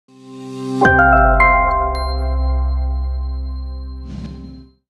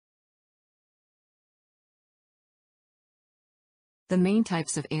The main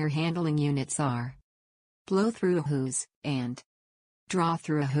types of air handling units are Blowthrough AHUs and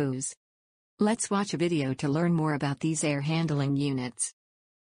Drawthrough AHUs. Let's watch a video to learn more about these air handling units.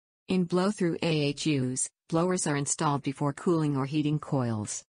 In Blowthrough AHUs, blowers are installed before cooling or heating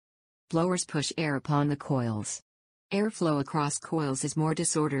coils. Blowers push air upon the coils. Airflow across coils is more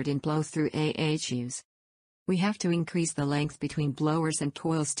disordered in Blowthrough AHUs. We have to increase the length between blowers and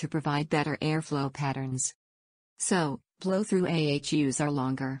coils to provide better airflow patterns. So, Blowthrough AHUs are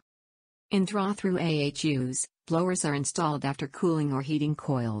longer. In Drawthrough AHUs, blowers are installed after cooling or heating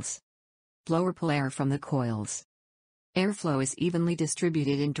coils. Blower pull air from the coils. Airflow is evenly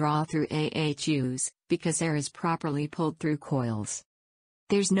distributed in Drawthrough AHUs, because air is properly pulled through coils.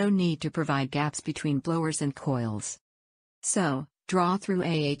 There's no need to provide gaps between blowers and coils. So, Drawthrough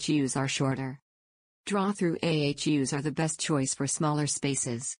AHUs are shorter. Drawthrough AHUs are the best choice for smaller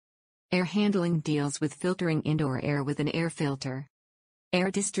spaces. Air handling deals with filtering indoor air with an air filter. Air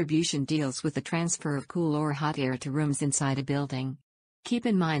distribution deals with the transfer of cool or hot air to rooms inside a building. Keep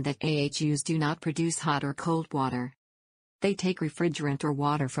in mind that AHUs do not produce hot or cold water. They take refrigerant or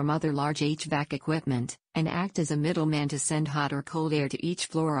water from other large HVAC equipment, and act as a middleman to send hot or cold air to each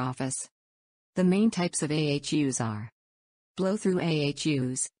floor office. The main types of AHUs are Blowthrough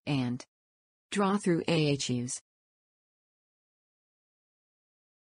AHUs and Drawthrough AHUs.